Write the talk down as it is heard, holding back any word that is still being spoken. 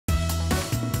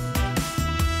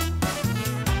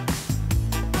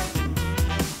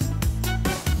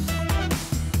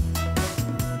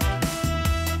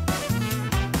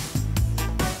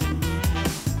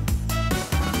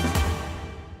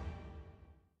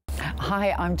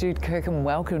Hi, I'm Jude Kirkham.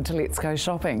 Welcome to Let's Go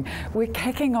Shopping. We're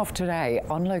kicking off today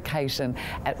on location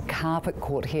at Carpet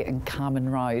Court here in Carmen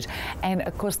Road. And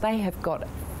of course, they have got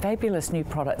fabulous new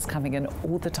products coming in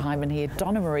all the time in here.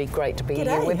 Donna Marie, great to be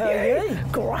here with you. How are you?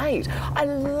 Great. I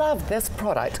love this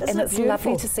product. Isn't and it's it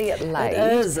lovely to see it laid.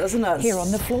 It is, isn't it? Here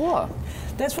on the floor.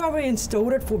 That's why we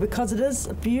installed it for, because it is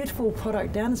a beautiful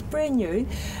product down. It's brand new.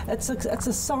 It's a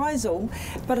sisal,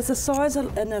 but it's a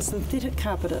sisal in a synthetic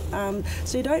carpet.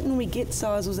 So you don't normally get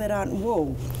sisals that aren't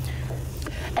wool.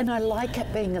 And I like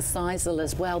it being a sisal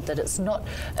as well, that it's not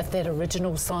of that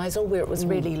original sisal where it was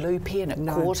really loopy and it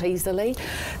caught easily.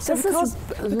 So this is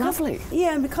lovely.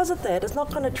 Yeah, and because of that, it's not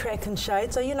going to track and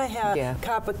shade. So you know how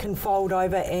carpet can fold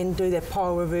over and do that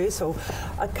pile reversal.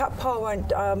 A cut pile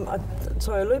won't, a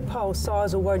loop pile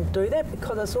sisal won't do that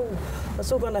because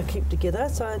it's all going to keep together.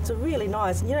 So it's a really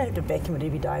nice, and you don't have to vacuum it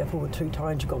every day if all the 2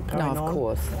 times you've got going on. No, of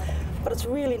course. But it's a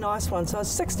really nice one. So it's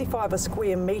 65 a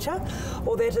square metre,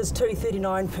 or that is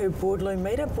 $2.39 per boardloom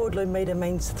metre. Boardloom metre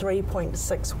means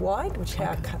 3.6 wide, which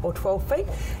or 12 feet,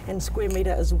 and square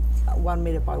metre is 1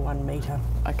 metre by 1 metre.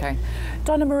 Okay.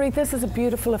 Donna Marie, this is a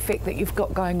beautiful effect that you've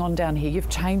got going on down here. You've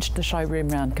changed the showroom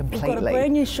round completely. We've got a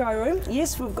brand new showroom.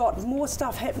 Yes, we've got more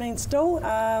stuff happening still,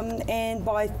 and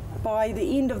by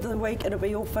the end of the week it'll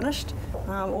be all finished,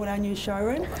 all our new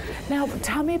showroom. Now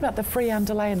tell me about the free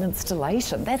underlay and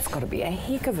installation. That's got to be a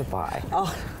heck of a buy.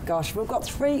 Oh gosh, we've got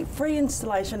free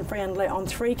installation, free underlay on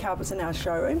 3 carpets in our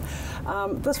showroom.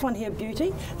 This one here,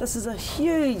 Beauty, this is a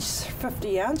huge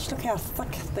 50 ounce. Look how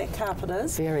thick that carpet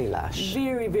is. Very lush.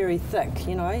 Very, very thick,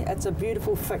 you know. It's a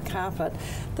beautiful thick carpet.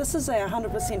 This is a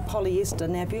 100% polyester.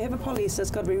 Now if you have a polyester,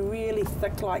 it's got to be really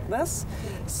thick like this.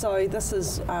 So this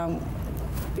is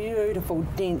beautiful,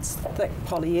 dense, thick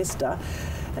polyester.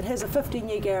 It has a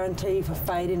 15-year guarantee for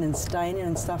fading and staining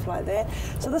and stuff like that.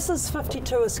 So this is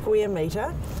 52 a square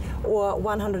metre, or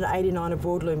 189 a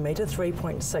broadloom metre,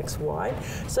 3.6 wide.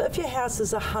 So if your house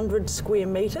is 100 square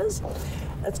metres,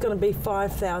 it's going to be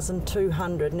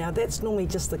 5,200. Now that's normally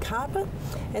just the carpet,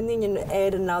 and then you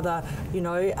add another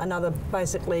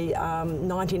basically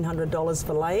 $1,900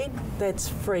 for laying. That's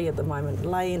free at the moment.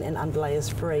 Laying and underlay is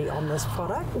free on this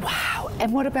product. Wow!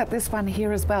 And what about this one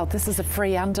here as well? This is a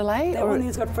free underlay. That one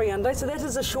here's got free underlay. So that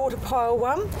is a shorter pile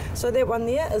one. So that one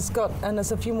there has got, and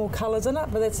there's a few more colours in it,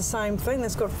 but that's the same thing.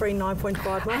 That's got free 9.5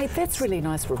 months. Hey, that's really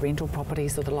nice for rental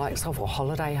properties or the likes of, or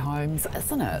holiday homes,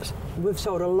 isn't it? We've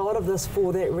sold a lot of this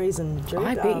for that reason, Jude.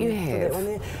 I bet you have. That one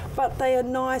there. But they are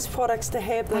nice products to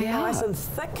have. They're nice and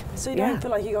thick, so you don't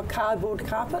feel like you got cardboard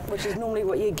carpet, which is normally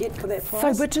what you get for that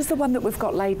price. So which is the one that we've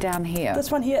got laid down here?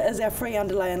 This one here is our free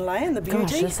underlay and lay, and the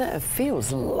Beauty. Gosh, it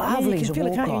feels lovely you can to feel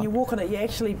walk it, can't you? on. When you walk on it, you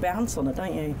actually bounce on it,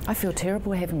 don't you? I feel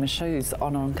terrible having my shoes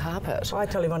on carpet. I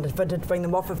tell everyone to bring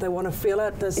them off if they want to feel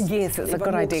it. Yes, it's a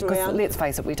good idea, because let's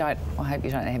face it, I hope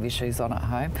you don't have your shoes on at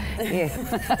home. Yeah.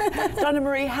 Donna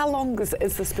Marie, how long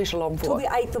is the special on for? Till the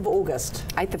 8th of August.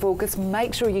 8th of August.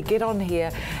 Make sure you get on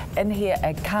here,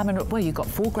 at Carmen. Well, you've got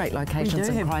 4 great locations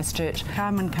in Christchurch.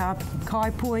 Carmen,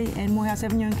 Kaipoi and Morehouse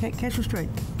Avenue and Cashel Street.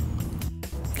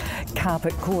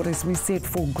 Carpet Court, as we said,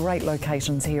 4 great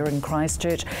locations here in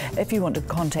Christchurch. If you want to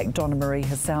contact Donna Marie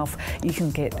herself, you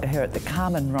can get her at the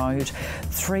Carmen Road,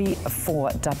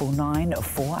 3499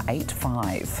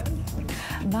 485.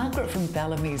 Margaret from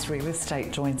Bellamy's Real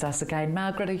Estate joins us again.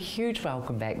 Margaret, a huge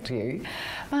welcome back to you.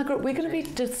 Margaret, we're going to be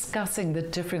discussing the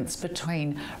difference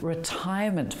between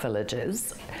retirement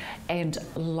villages and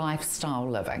lifestyle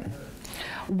living.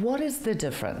 What is the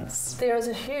difference? There is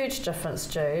a huge difference,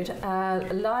 Jude.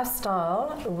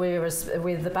 Lifestyle, where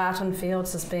the Barton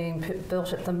Fields is being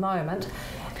built at the moment.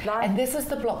 And this is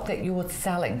the block that you're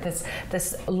selling,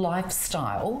 this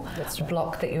lifestyle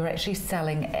block that you're actually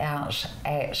selling out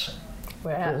at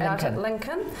We're out at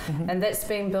Lincoln, and that's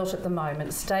being built at the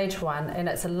moment, stage 1, and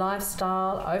it's a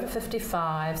lifestyle, over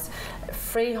 55s,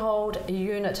 freehold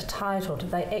unit titled.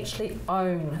 They actually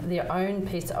own their own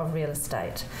piece of real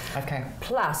estate. Okay.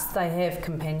 Plus, they have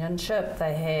companionship,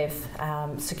 they have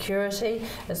security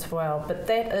as well, but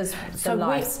that is the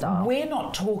lifestyle. We're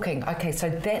not talking, okay,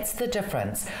 so that's the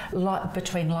difference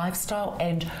between lifestyle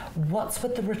and what's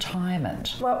with the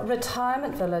retirement? Well,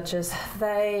 retirement villages,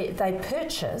 they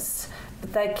purchase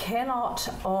they cannot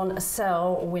on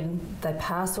sell when they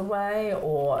pass away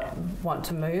or want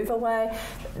to move away.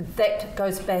 That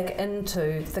goes back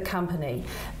into the company.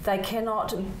 They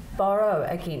cannot borrow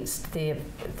against their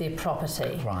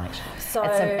property. Right. So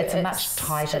it's a much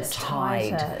tighter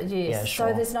tide. Tighter, yes. Yeah, sure.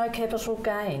 So there's no capital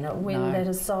gain when that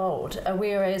is sold.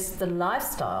 Whereas the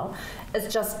lifestyle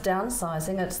is just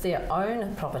downsizing. It's their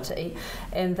own property,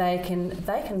 and they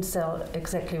can sell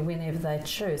exactly whenever they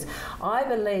choose. I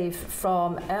believe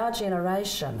from our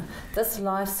generation, this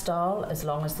lifestyle, as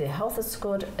long as their health is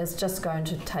good, is just going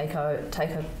to take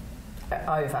over.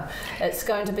 It's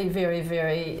going to be very,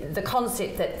 very, the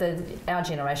concept that our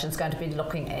generation is going to be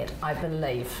looking at, I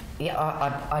believe. Yeah,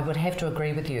 I would have to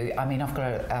agree with you. I mean, I've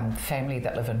got a family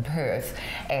that live in Perth,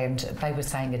 and they were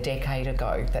saying a decade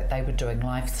ago that they were doing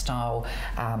lifestyle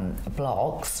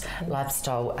blocks,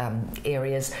 lifestyle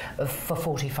areas for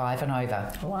 45 and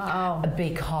over. Wow.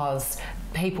 Because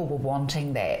people were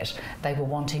wanting that. They were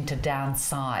wanting to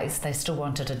downsize. They still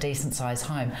wanted a decent sized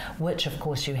home, which of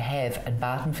course you have in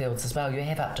Bartonfields as well. You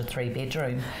have up to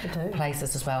 3-bedroom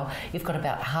places as well. You've got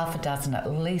about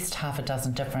at least half a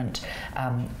dozen different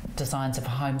designs of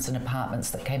homes and apartments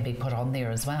that can be put on there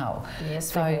as well.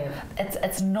 Yes, so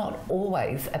it's not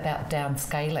always about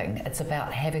downscaling. It's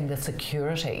about having the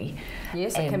security.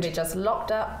 Yes, it can be just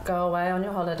locked up, go away on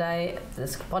your holiday.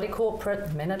 This body corporate,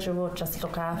 the manager will just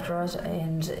look after it.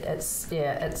 And it's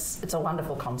a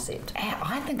wonderful concept.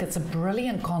 I think it's a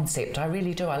brilliant concept. I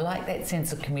really do. I like that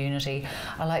sense of community.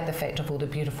 I like the fact of all the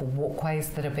beautiful walkways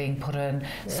that are being put in,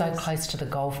 so close to the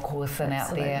golf course and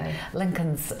Absolutely. out there.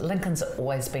 Lincoln's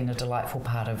always been a delightful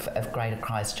part of Greater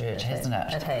Christchurch, hasn't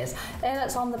it? It has. And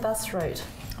it's on the bus route.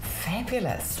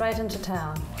 Fabulous. Straight into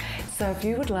town. So if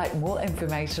you would like more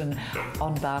information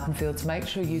on Bartonfields, make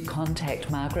sure you contact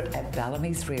Margaret at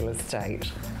Bellamy's Real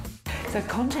Estate. So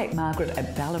contact Margaret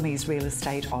at Bellamy's Real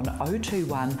Estate on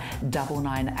 021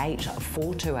 998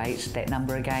 428. That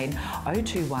number again,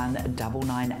 021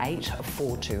 998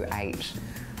 428.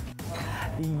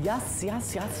 Yes.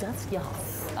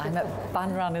 I'm at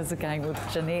Bun Runners again with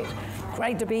Jeanette.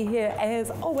 Great to be here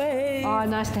as always. Oh,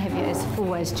 nice to have you as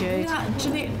always, Jude. Yeah,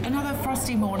 Jeanette, another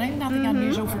frosty morning, nothing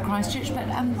unusual for Christchurch, but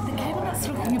the cabinet's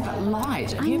looking a bit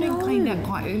light. Have you been cleaned up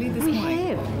quite early this morning? We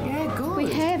have. Yeah, good.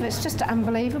 We have. It's just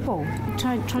unbelievable.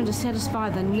 Trying to satisfy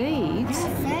the needs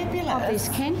Fabulous. of these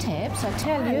Cantabs, I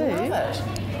tell you. I love it.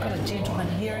 Got a gentleman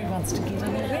here who wants to get in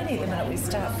already the minute we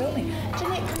start filming.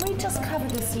 Jeanette, can we just cover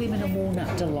this lemon and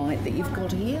walnut delight that you've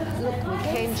got here? Look, we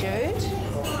can, Jude.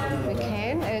 We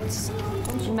can. It's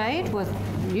made with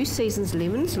New Season's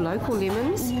lemons, local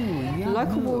lemons,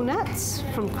 local walnuts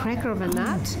from Cracker of a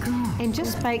Nut, and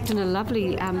just baked in a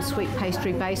lovely sweet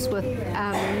pastry base with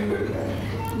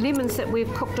lemons that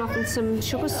we've cooked off in some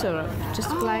sugar syrup. Just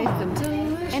glazed them. Delicious.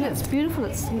 And it's beautiful.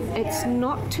 It's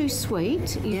not too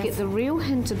sweet. You get the real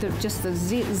hint of the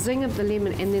zing of the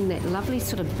lemon, and then that lovely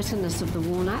sort of bitterness of the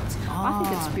walnuts. I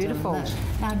think it's beautiful.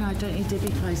 No, don't you dare be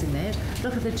closing that.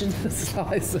 Look at the ginger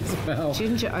slice as well.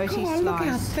 Ginger oaty slice. Look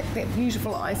how thick that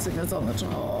beautiful icing is on the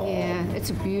top. Yeah, it's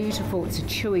a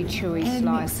chewy and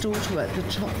slice. next door to it, the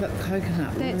chocolate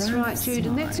coconut. That's right, Jude,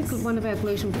 and that's a good one of our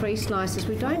gluten-free slices.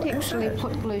 We don't actually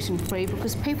put gluten-free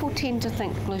because people tend to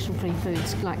think gluten-free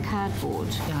food's like cardboard.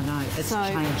 Yeah, I know. It's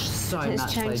changed so much.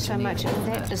 It's changed so much, and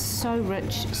that is so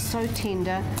rich, so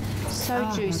tender, so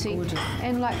juicy,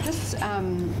 and like this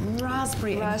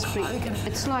raspberry.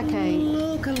 It's like a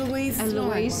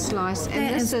Louise slice,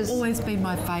 and this has always been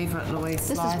my favourite Louise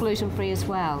slice. This is gluten-free as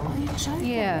well.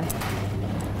 Yeah,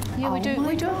 we do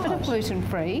a bit of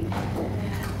gluten-free.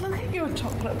 Look at your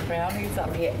chocolate brownies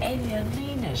up here and your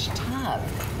Nina's tub.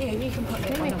 Yeah, you can put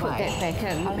that Let me put that back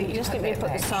in. Just let me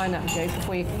put the sign up, Jude,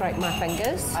 before you break my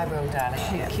fingers. I will, darling.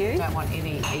 Thank you. Don't want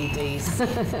any EDs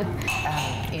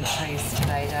entries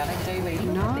today, darling, do we?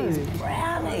 Look at these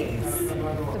brownies.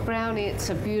 The brownie, it's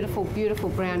a beautiful, beautiful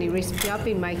brownie recipe. I've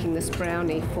been making this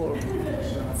brownie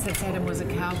since Adam was a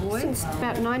cowboy? Since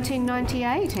about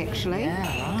 1998, actually.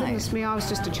 Yeah, right. Goodness me, I was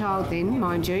just a child then,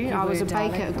 mind you. I was a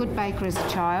good baker as a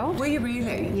child. Were you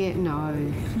really? Yeah, no.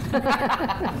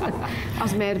 I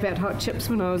was mad about hot chips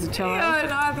when I was a child. Yeah,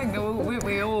 no, I think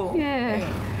we all.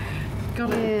 Yeah.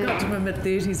 Got to my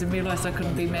mid-30s and realised I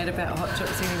couldn't be mad about hot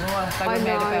chips anymore. They were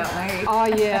mad about me. Oh,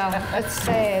 yeah. It's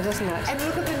sad, isn't it? And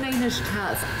look at the Nina's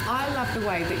tarts. I love the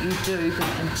way that you do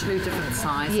them in 2 different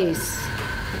sizes. Yes.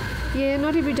 Yeah,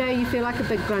 not every day you feel like a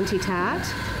big grunty tart.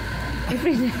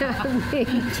 Every now and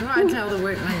then. Try and tell the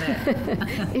workman that.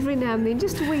 Every now and then,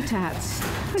 just wee tarts.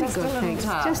 Pretty Just good, a little thanks.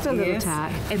 tart. Just a little yes.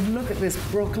 tart. And look at this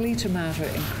broccoli, tomato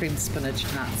and cream spinach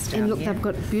tarts down And look, here. they've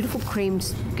got beautiful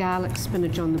creamed garlic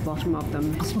spinach on the bottom of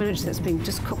them. Spinach that's been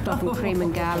just cooked up in cream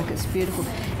and garlic. It's beautiful.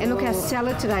 And look, our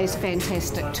salad today is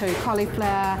fantastic too.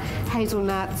 Cauliflower,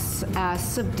 hazelnuts,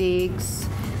 sieved eggs.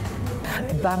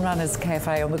 Bun Runners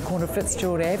Cafe on the corner of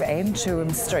Fitzgerald Ave and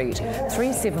Chewham Street.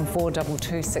 374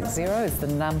 2260 is the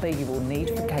number you will need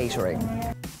for catering.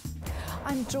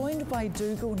 I'm joined by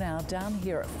Dougal now down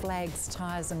here at Flags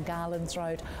Tyres and Garlands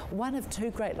Road, one of two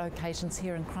great locations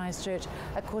here in Christchurch.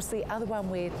 Of course, the other one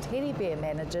where Teddy Bear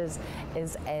manages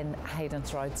is in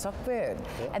Hayden's Road, Sockburn,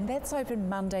 and that's open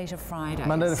Monday to Friday.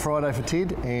 Monday to Friday for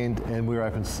Ted, and we're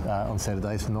open on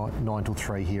Saturdays 9 till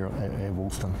 3 here at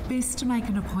Woolston. Best to make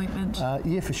an appointment?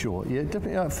 Yeah, for sure.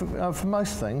 Yeah, for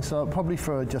most things, probably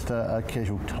for just a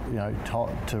casual,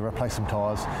 to replace some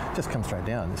tyres, just come straight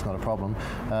down. It's not a problem.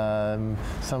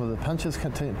 Some of the punches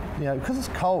continue, because it's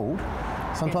cold.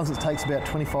 Sometimes it takes about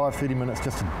 25-30 minutes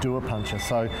just to do a puncture,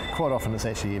 so quite often it's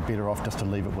actually better off just to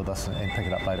leave it with us and pick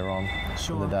it up later on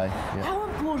in the day. Yeah. How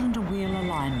important are wheel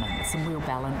alignments and wheel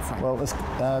balancing? Well,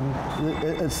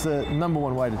 it's the number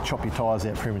one way to chop your tyres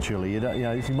out prematurely. You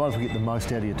might as well get the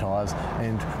most out of your tyres,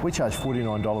 and we charge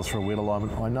 $49 for a wheel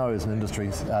alignment. I know as an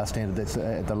industry standard that's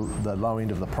at the low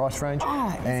end of the price range,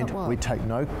 and we take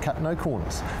no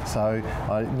corners. So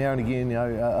now and again,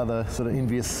 other sort of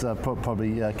envious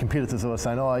competitors are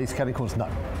saying, "Oh, he's cutting corners." No,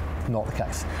 not the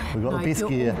case. We've got the best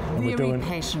gear, and we're doing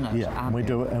passionate. Yeah, and we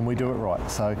do it right.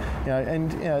 So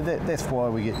that's why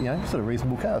we get sort of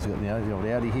reasonable cars. We've got the old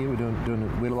Audi here. We're doing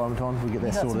a wheel alignment on. We get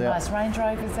that sorted out. Nice Range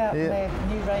Rovers out there,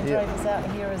 new Range Rovers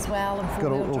out here as well, and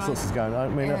got all sorts of going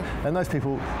on. I mean, and those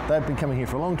people, they've been coming here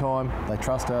for a long time. They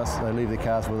trust us. They leave their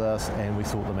cars with us, and we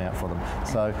sort them out for them.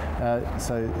 So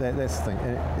that's the thing.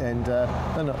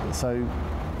 And so.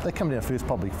 They come down first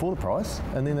probably for the price,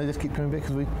 and then they just keep coming back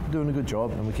because we're doing a good job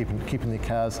and we're keeping their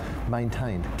cars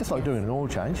maintained. Just like doing an oil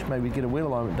change, maybe get a wheel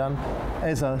alignment done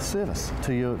as a service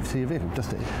to your vehicle,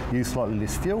 just to use slightly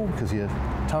less fuel because you're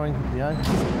towing,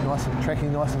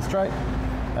 tracking nice and straight.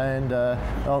 And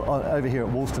over here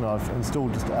at Woolston, I've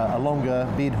installed just a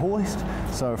longer bed hoist.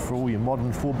 So for all your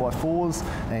modern 4x4s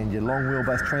and your long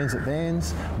wheelbase transit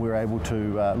vans, we're able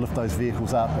to lift those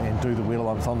vehicles up and do the wheel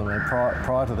alignments on them. And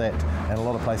prior to that, and a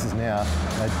lot of places now,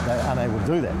 they're unable to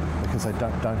do that because they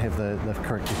don't have the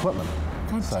correct equipment.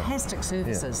 Fantastic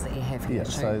services that you have here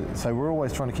too. So we're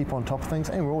always trying to keep on top of things,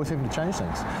 and we're always having to change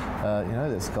things.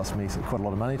 That's cost me quite a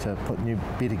lot of money to put new,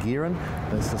 better gear in.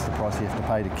 That's just the price you have to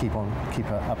pay to keep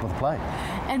up with the play.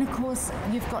 And of course,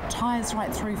 you've got tyres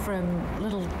right through from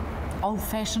little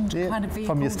old-fashioned kind of vehicles.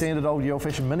 From your standard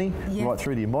old-fashioned Mini right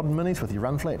through to your modern Minis with your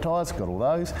run flat tyres, got all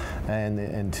those,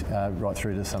 and right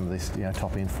through to some of these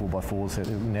top-end 4x4s that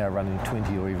are now running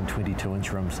 20 or even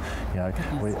 22-inch rims.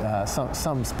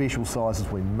 Some special sizes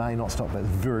we may not stock, but it's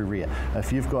very rare.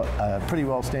 If you've got a pretty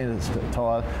well standard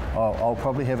tyre, I'll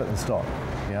probably have it in stock.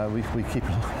 We keep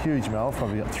a huge amount. I've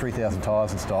probably got 3,000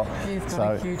 tyres in stock. You've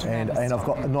got a huge amount of and I've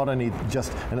got not only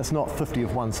just, and it's not 50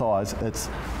 of one size. It's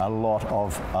a lot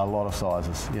of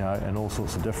sizes, and all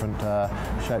sorts of different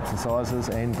shapes and sizes,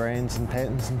 and brands and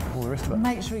patterns and all the rest of it.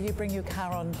 Make sure you bring your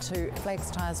car on to Flags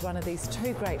Tyres, one of these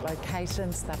two great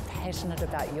locations. They're passionate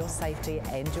about your safety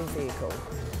and your vehicle.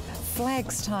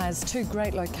 Flags Tyres, two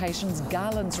great locations,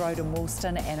 Garlands Road in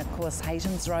Woolston, and of course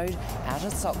Hayden's Road out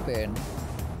at Sockburn.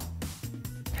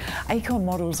 Acon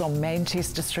Models on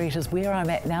Manchester Street is where I'm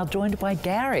at now, joined by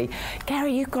Gary.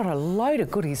 Gary, you've got a load of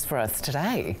goodies for us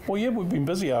today. Well, yeah, we've been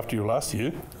busy after you last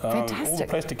year. Fantastic. All the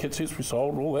plastic kit sets we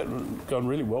sold, all that going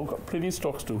really well. Got plenty of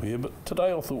stock still here, but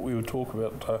today I thought we would talk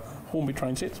about Hornby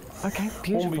train sets. Okay,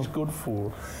 beautiful. Hornby's good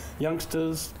for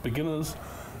youngsters, beginners,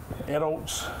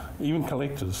 adults, even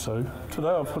collectors. So today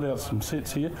I've put out some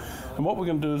sets here, and what we're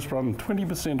going to do is run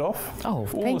 20% off. Oh, all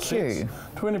thank the sets, you.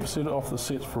 20% off the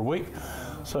sets for a week.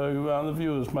 So the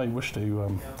viewers may wish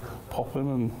to pop in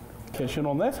and cash in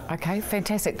on that. Okay,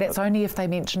 fantastic. That's only if they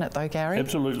mention it though, Gary?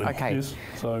 Absolutely, okay. Yes.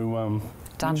 So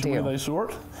done deal. Where they saw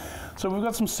it. So we've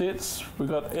got some sets, we've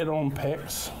got add-on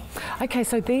packs. Okay,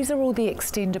 so these are all the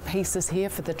extender pieces here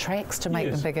for the tracks to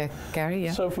make them bigger, Gary,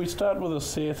 yeah? So if we start with a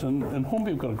set, and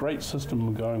Hornby have got a great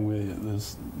system going where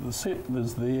there's the set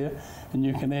is there, and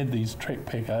you can add these track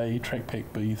pack A, track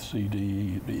pack B, C,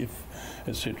 D, E, F,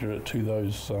 etc. to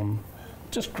those,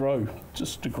 just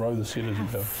to grow the set as you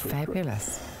go.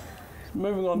 Fabulous.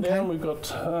 Moving on down, we've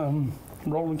got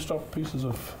rolling stock pieces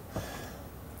of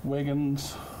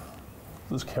wagons.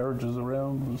 There's carriages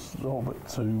around. There's a whole bit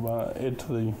to add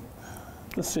to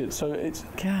the set. So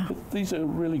these are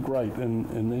really great,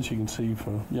 and as you can see,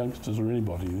 for youngsters or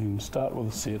anybody, you can start with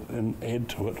a set and add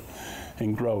to it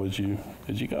and grow as you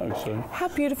go. So how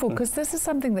beautiful, because this is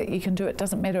something that you can do. It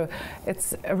doesn't matter.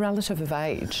 It's a relative of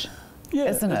age. Yeah,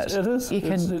 isn't it? It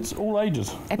is. It's all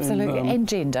ages. Absolutely, and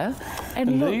gender.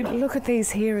 And look at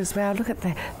these here as well. Look at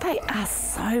that. They are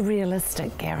so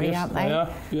realistic, Gary, aren't they?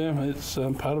 Yeah, it's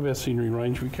part of our scenery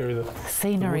range. We carry the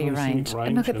scenery range.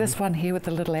 And look at this one here with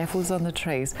the little apples on the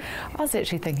trees. I was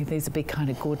actually thinking these would be kind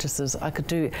of gorgeous. I could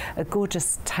do a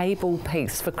gorgeous table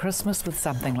piece for Christmas with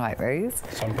something like these.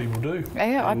 Some people do.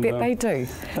 Yeah, I bet they do.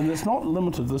 And it's not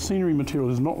limited. The scenery material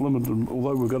is not limited,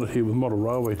 although we've got it here with Model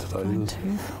Railway today.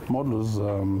 Modelers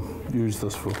use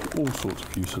this for all sorts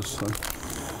of uses. So.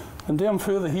 And down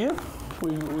further here,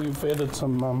 we've added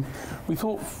some, we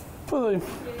thought for the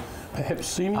perhaps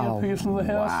senior person of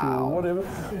the house or whatever,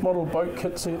 model boat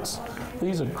kit sets.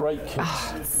 These are great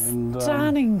kits.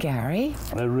 Stunning, Gary.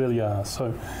 They really are.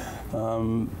 So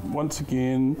once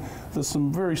again, there's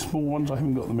some very small ones. I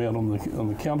haven't got them out on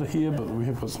the counter here, but we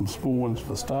have got some small ones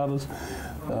for starters.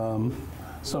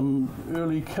 Some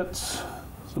early kits,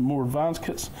 some more advanced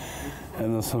kits,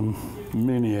 and there's some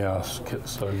many-hours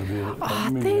kits over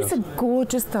there. These are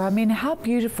gorgeous though. I mean, how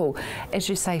beautiful, as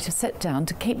you say, to sit down,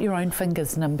 to keep your own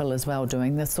fingers nimble as well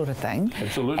doing this sort of thing.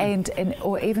 Absolutely. And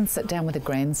or even sit down with a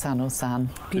grandson or son.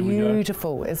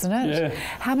 Beautiful, isn't it? Yeah.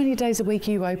 How many days a week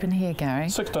are you open here, Gary?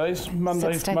 6 days,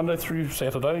 Monday through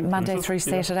Saturday. Monday through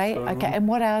Saturday, So, okay. And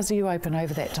what hours are you open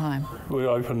over that time? We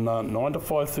open 9 to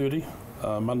 5:30.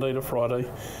 Monday to Friday,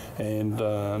 and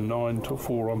 9 to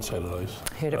 4 on Saturdays.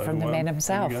 Heard it from the man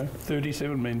himself.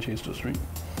 37 Manchester Street.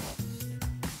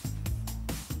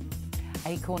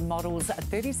 Acorn Models,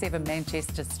 37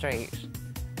 Manchester Street.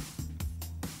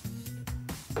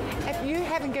 If you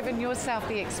haven't given yourself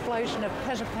the explosion of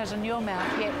pitter-pitter in your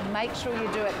mouth yet, make sure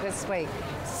you do it this week.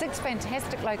 6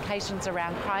 fantastic locations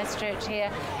around Christchurch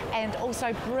here, and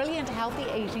also brilliant healthy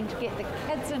eating to get the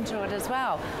kids into it as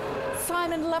well.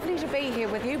 Simon, lovely to be here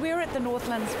with you. We're at the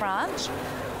Northlands branch,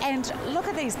 and look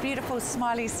at these beautiful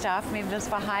smiley staff members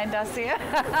behind us here.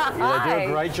 Yeah, they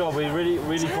do a great job. We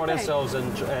really pride ourselves in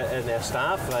our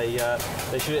staff.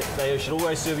 They should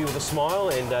always serve you with a smile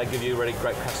and give you really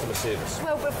great customer service.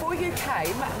 Well, before you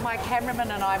came, my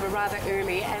cameraman and I were rather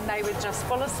early, and they were just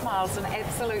full of smiles and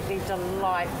absolutely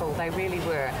delightful. They really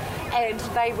were. And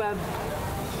they were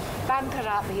bunkered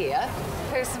up here,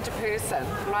 person to person,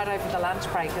 right over the lunch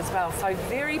break as well. So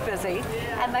very busy,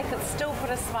 and they could still put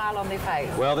a smile on their face.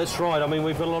 Well, that's right. I mean,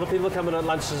 we've got a lot of people coming at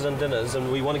lunches and dinners,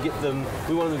 and we want to give them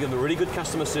a really good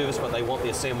customer service, but they want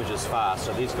their sandwiches fast.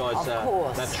 So these guys,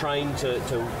 they're trained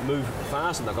to move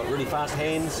fast, and they've got really fast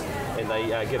hands, and they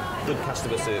give good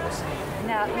customer service.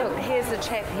 Now, look, here's a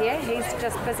chap here. He's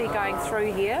just busy going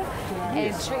through here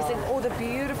and choosing all the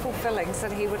beautiful fillings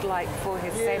that he would like for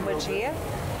his sandwich here.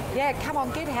 Yeah, come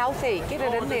on, get healthy, get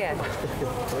it in there. Not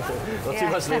too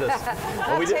much lettuce.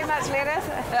 Not too much lettuce.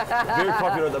 Very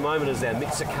popular at the moment is our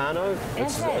Mexicano.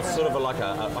 It's sort of like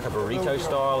a burrito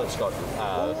style. It's got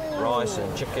rice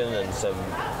and chicken and some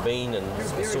bean and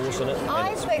sauce in it.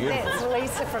 I think that's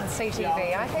Lisa from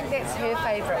CTV. I think that's her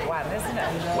favourite one, isn't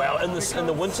it? Well, in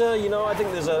the winter, you know, I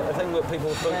think there's a thing where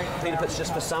people think pita pit's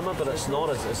just for summer, but it's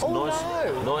not. It's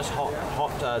nice,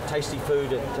 hot, tasty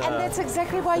food. And that's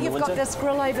exactly why you've got this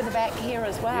grill over the back here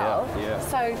as well. Yeah.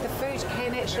 So the food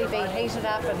can actually be heated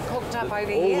up and cooked up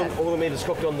over here. All the meat is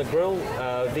cooked on the grill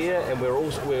there, and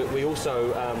we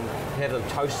also have them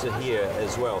toasted here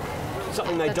as well.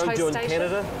 Something they don't do in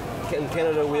Canada. In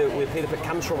Canada, where pita pit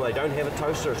comes from, they don't have a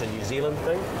toaster. It's a New Zealand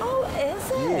thing. Oh,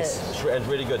 is it? Yes, it's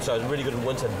really good. So it's really good in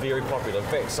winter, very popular. In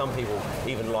fact, some people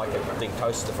even like it being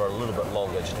toasted for a little bit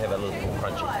longer, just to have a little bit more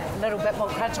crunchy. A little bit more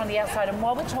crunch on the outside. And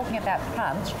while we're talking about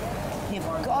crunch, you've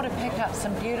got to pick up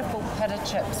some beautiful pita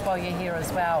chips while you're here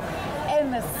as well.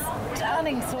 And the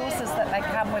stunning sauces that they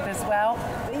come with as well.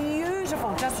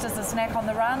 Beautiful, just as a snack on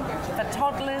the run. For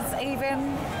toddlers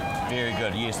even. Very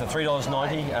good, yes. The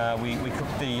 $3.90, we cook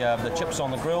the chips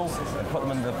on the grill and put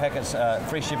them in the packets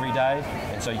fresh every day,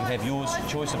 and so you can have your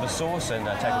choice of a sauce and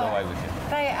take it away with you.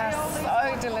 They are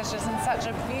so delicious and such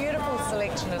a beautiful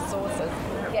selection of sauces.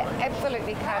 Yeah,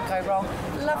 absolutely can't go wrong.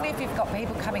 Lovely if you've got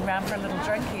people coming round for a little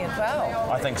drinky as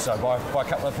well. I think so. Buy a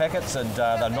couple of packets, and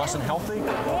they're nice and healthy.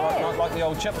 Not like the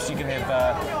old chips. You can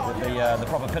have the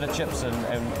proper pita chips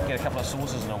and get a couple of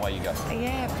sauces, and away you go.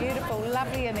 Yeah, beautiful,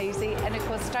 lovely and easy. And of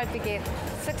course, don't forget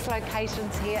 6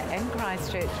 locations here in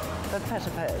Christchurch for Pita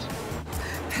Pit.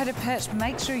 Pita Pit,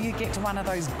 make sure you get to one of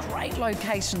those great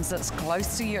locations that's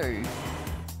close to you.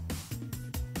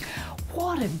 What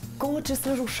What a gorgeous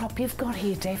little shop you've got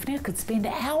here, Daphne. I could spend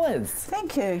hours.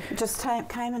 Thank you. Just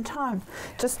came in time.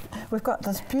 We've got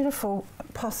this beautiful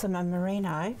possum and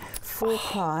merino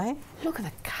 4-ply. Look at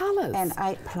the colours. And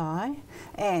 8-ply.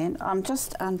 And I'm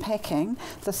just unpacking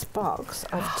this box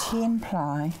of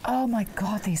 10-ply. Oh my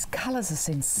God, these colours are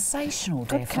sensational,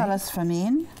 Daphne. Good colours for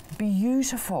men.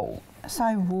 Beautiful.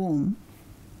 So warm.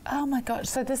 Oh my God,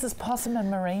 so this is possum and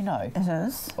merino. It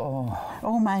is. Oh.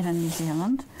 All made in New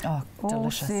Zealand. Oh, all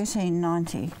delicious.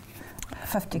 $13.90.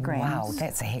 50 grams. Wow,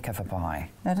 that's a heck of a buy.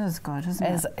 It is good, isn't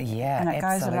it? Yeah, and it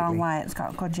absolutely. goes a long way. It's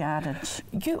got good yardage.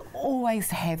 You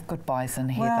always have good buys in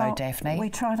here, well, though, Daphne.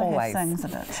 We try to always. have things a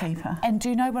bit cheaper. And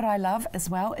do you know what I love as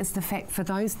well is the fact for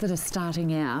those that are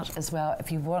starting out as well,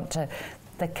 if you want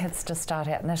the kids to start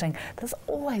out knitting, there's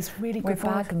always really good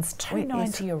bargains.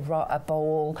 $2.90 a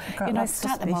ball. You know,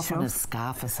 start them off on a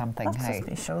scarf or something. Lots of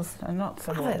specials and lots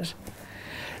of it.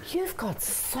 You've got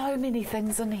so many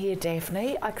things in here,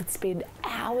 Daphne. I could spend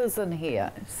hours in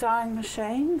here. Sewing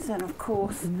machines and, of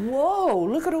course... Whoa,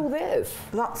 look at all this.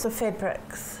 Lots of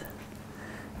fabrics.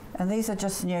 And these are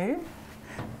just new.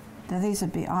 Now, these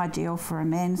would be ideal for a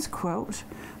man's quilt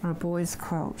or a boy's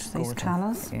quilt, these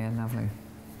colours. Yeah, lovely.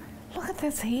 Look at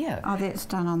this here. Oh, that's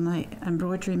done on the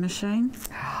embroidery machine.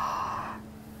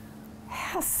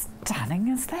 How stunning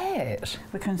is that?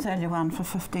 We can sell you one for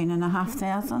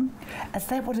 15,500. Is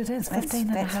that what it is? That's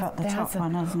what the top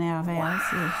one is now of ours,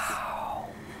 yes.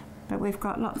 But we've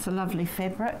got lots of lovely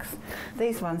fabrics.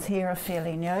 These ones here are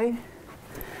fairly new.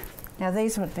 Now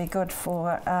these would be good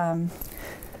for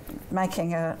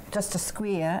making just a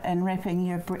square and wrapping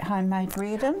your homemade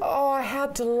bread in. Oh, how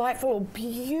delightful.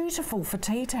 Beautiful for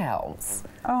tea towels.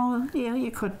 Oh, yeah,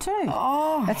 you could too.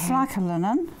 Oh, it's like a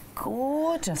linen.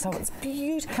 Gorgeous. Oh, it's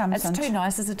beautiful. It's too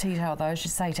nice as a tea towel, though, as you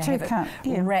say, to have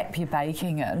it wrap your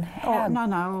baking in. Oh,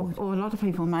 no. Or a lot of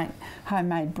people make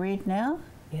homemade bread now.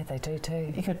 Yeah, they do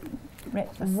too. You could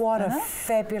wrap this What a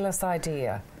fabulous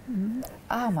idea. Mm-hmm.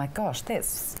 Oh my gosh, that's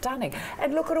stunning.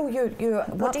 And look at all your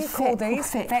what do you call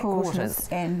these? Fat quarters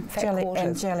and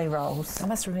jelly rolls. I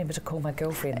must remember to call my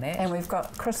girlfriend that. And we've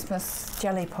got Christmas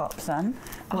jelly pops in,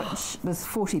 which there's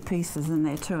 40 pieces in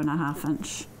there, 2.5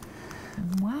 inch.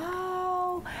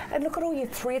 Wow. And look at all your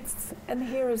threads in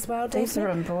here as well, Daphne. These are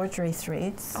embroidery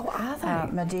threads. Oh, are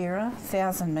they? Madeira,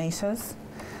 1,000 metres.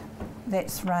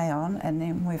 That's rayon, and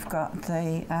then we've got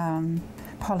the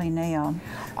poly neon.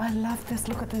 I love this.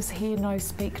 Look at this here. No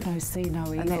speak, no see, no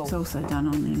evil. And that's also done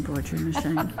on the embroidery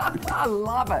machine. I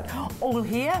love it. All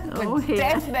here with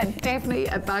Daphne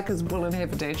at Barker's Wool &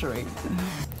 Haberdashery.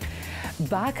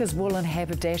 Barker's Wool &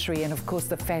 Haberdashery, and of course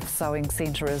the Pfaff Sewing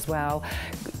Centre as well.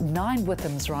 9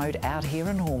 Withams Road out here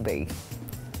in Hornby.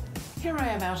 Here I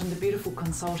am out in the beautiful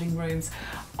consulting rooms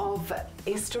of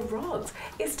Esther Rods.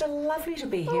 Esther, lovely to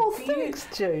be here. Oh, thanks,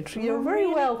 Jude. You're very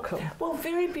welcome. Well,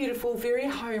 very beautiful, very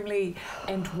homely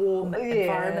and warm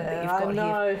environment that you've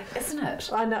got here, isn't it?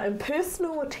 I know, and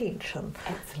personal attention.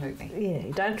 Absolutely. Yeah,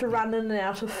 you don't have to run in and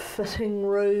out of fitting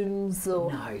rooms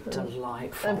or... No,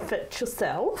 delightful. And fit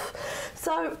yourself.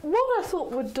 So what I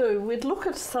thought we'd do, we'd look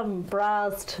at some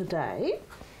bras today.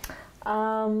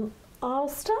 I'll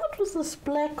start with this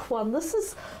black one. This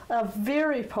is a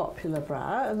very popular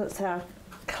bra, and it's our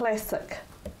classic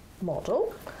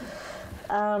model.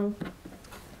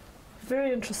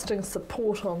 Very interesting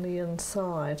support on the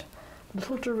inside.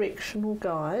 Little directional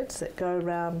guides that go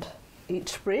around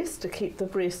each breast to keep the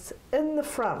breasts in the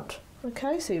front.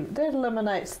 Okay, so that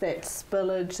eliminates that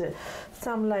spillage that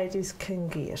some ladies can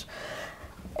get.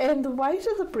 And the weight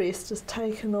of the breast is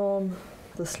taken on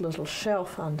this little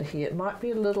shelf under here. It might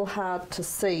be a little hard to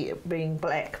see it being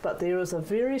black, but there is a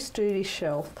very sturdy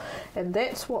shelf, and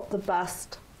that's what the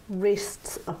bust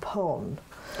rests upon.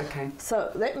 Okay.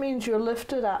 So that means you're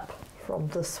lifted up from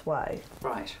this way.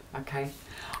 Right, okay.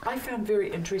 I found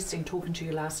very interesting talking to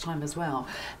you last time as well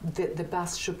that the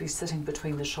bust should be sitting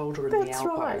between the shoulder and the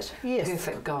elbow. That's right, yes.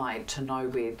 Perfect guide to know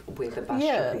where the bust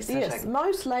should be sitting. Yes,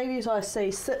 most ladies I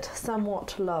see sit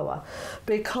somewhat lower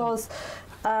because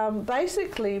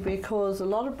basically because a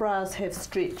lot of bras have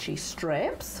stretchy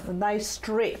straps and they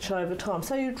stretch over time,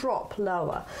 so you drop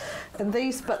lower. And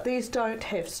these don't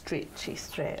have stretchy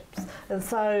straps,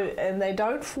 and they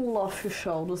don't fall off your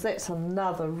shoulders. That's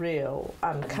another real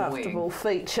uncomfortable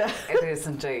feature. It is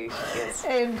indeed, yes.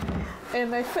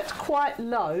 And they fit quite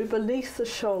low beneath the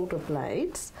shoulder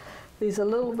blades. There's a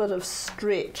little bit of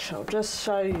stretch. I'll just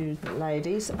show you,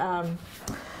 ladies,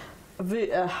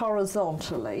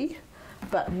 horizontally,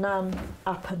 but none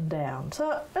up and down.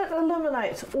 So it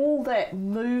eliminates all that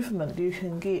movement you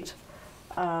can get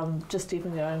just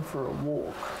even going for a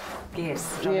walk.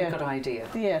 Yes, Johnny got an idea.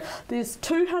 Yeah, there's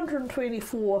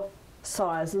 224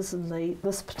 sizes in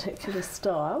this particular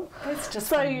style. That's just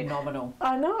phenomenal.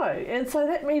 I know, and so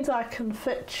that means I can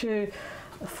fit you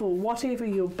for whatever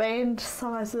your band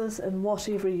size is and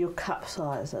whatever your cup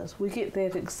size is. We get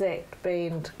that exact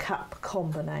band cup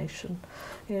combination.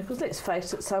 Yeah, because let's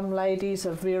face it, some ladies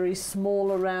are very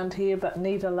small around here but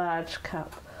need a large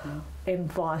cup,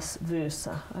 and vice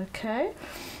versa, okay?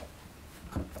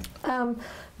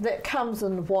 That comes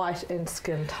in white and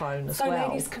skin tone as well. So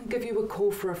ladies can give you a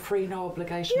call for a free, no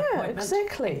obligation appointment.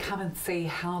 Exactly. And come and see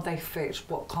how they fit,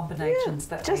 what combinations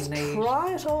that they need. Just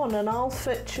try it on and I'll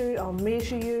fit you, I'll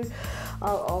measure you.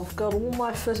 I've got all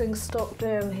my fitting stock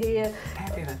down here.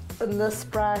 Fabulous. In this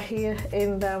bra here,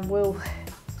 and we'll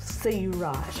see you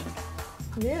right.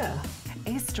 Yeah.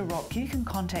 Esther Rock, you can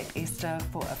contact Esther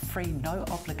for a free no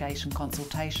obligation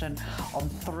consultation on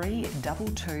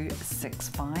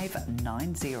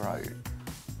 3226590.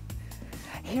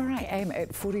 Here I am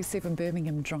at 47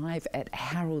 Birmingham Drive at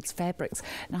Harold's Fabrics.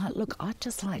 Now look, I'd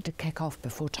just like to kick off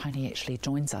before Tony actually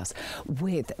joins us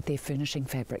with their furnishing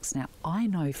fabrics. Now I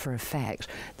know for a fact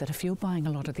that if you're buying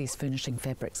a lot of these furnishing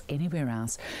fabrics anywhere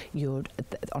else,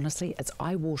 honestly, it's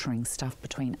eye-watering stuff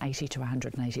between $80 to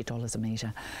 $180 a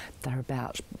metre. They're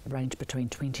about range between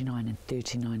 $29 and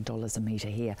 $39 a metre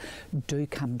here. Do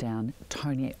come down.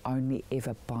 Tony only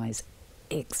ever buys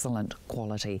excellent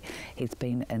quality. He's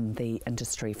been in the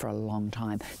industry for a long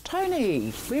time.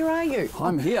 Tony, where are you?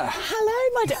 I'm here.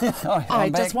 Hello, my dear. I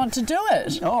just want to do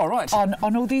it. Oh, right.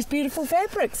 On all these beautiful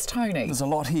fabrics, Tony. There's a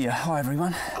lot here. Hi,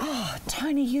 everyone. Oh,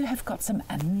 Tony, you have got some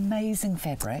amazing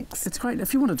fabrics. It's great.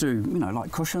 If you want to do,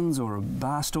 like cushions or a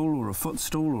bar stool or a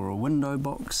footstool or a window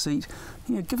box seat,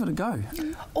 give it a go.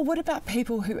 Or what about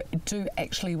people who do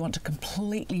actually want to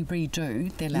completely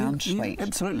redo their lounge suite? Yeah,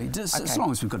 absolutely. As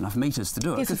long as we've got enough metres to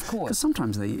do it. Yes, of course. Because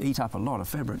sometimes they eat up a lot of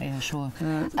fabric. Yeah, sure.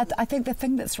 I think the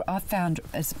thing I've found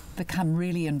has become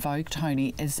really in vogue,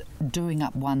 Tony, is doing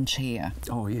up one chair.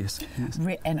 Oh, yes.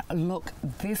 And look,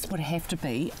 this would have to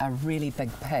be a really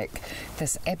big pick.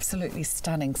 This absolutely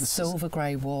stunning silver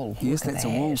grey wool. Yes, that's a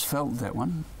wool's felt, that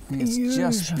one. It's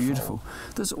just beautiful.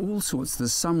 There's all sorts.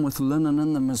 There's some with linen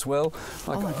in them as well.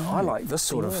 I like this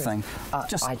sort of thing.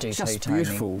 I do just too,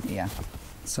 beautiful. Tony. Yeah.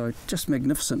 So just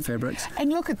magnificent fabrics.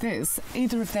 And look at this,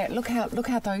 either of that. Look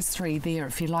how those three there.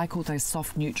 If you like all those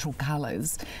soft neutral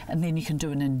colours, and then you can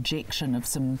do an injection of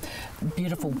some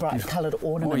beautiful bright coloured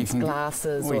ornaments,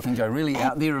 glasses. Or you can go really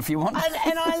out there if you want.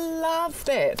 And I love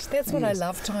that. That's what I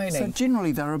love, Tony. So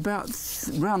generally they're about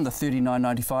around the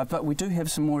 $39.95, but we do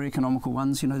have some more economical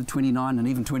ones. The $29 and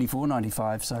even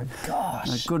 $24.95. So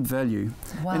gosh, good value.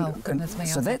 Wow, goodness me.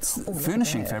 So that's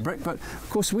furnishing fabric, but of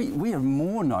course we are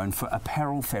more known for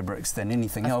apparel fabrics than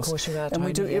anything else. Of course you are, and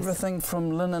we do Tony, everything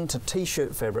from linen to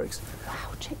t-shirt fabrics.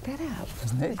 Wow, check that out.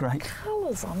 Isn't that great? The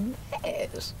colours on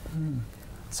that.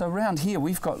 So around here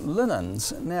we've got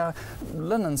linens. Now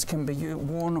linens can be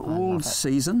worn all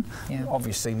season,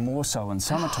 obviously more so in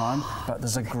summertime, but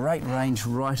there's a great range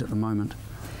right at the moment.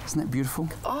 Isn't that beautiful?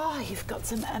 Oh, you've got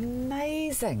some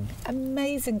amazing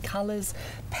colours,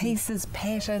 pieces,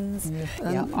 patterns.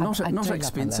 Yeah. Not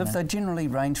expensive. They generally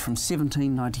range from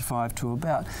 $17.95 to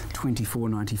about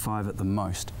 $24.95 at the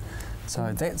most.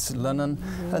 So that's linen.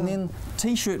 And then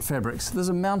t-shirt fabrics. There's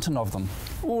a mountain of them.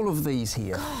 All of these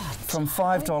here. From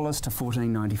 $5 to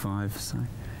 $14.95. So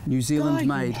New Zealand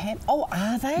made.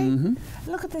 Are they? Mm-hmm.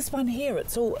 Look at this one here.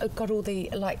 It got all the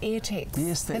air tags.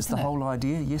 Yes, that's the whole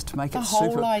idea. Yes, to make it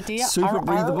super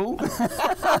breathable.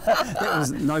 That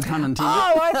was no pun intended.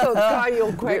 Oh, I thought,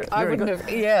 you're quick. I wouldn't have.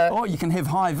 Yeah. Oh, you can have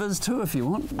high vis too if you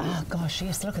want. Oh gosh,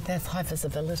 yes. Look at that high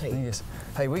visibility. Yes.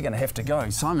 Hey, we're going to have to go.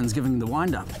 Simon's giving the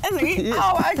wind up. Is he? Yes.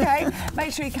 Oh, okay.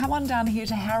 Make sure you come on down here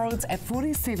to Harold's at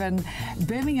 47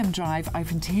 Birmingham Drive,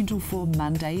 open 10 till 4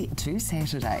 Monday to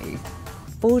Saturday.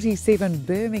 47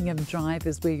 Birmingham Drive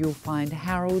is where you'll find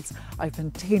Harold's,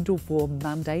 open 10 till 4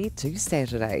 Monday to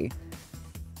Saturday.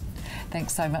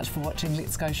 Thanks so much for watching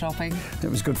Let's Go Shopping.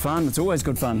 It was good fun. It's always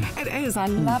good fun. It is. I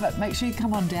love it. Make sure you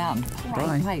come on down. Bye.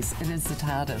 Great place. It is the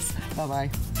TARDIS.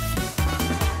 Bye-bye.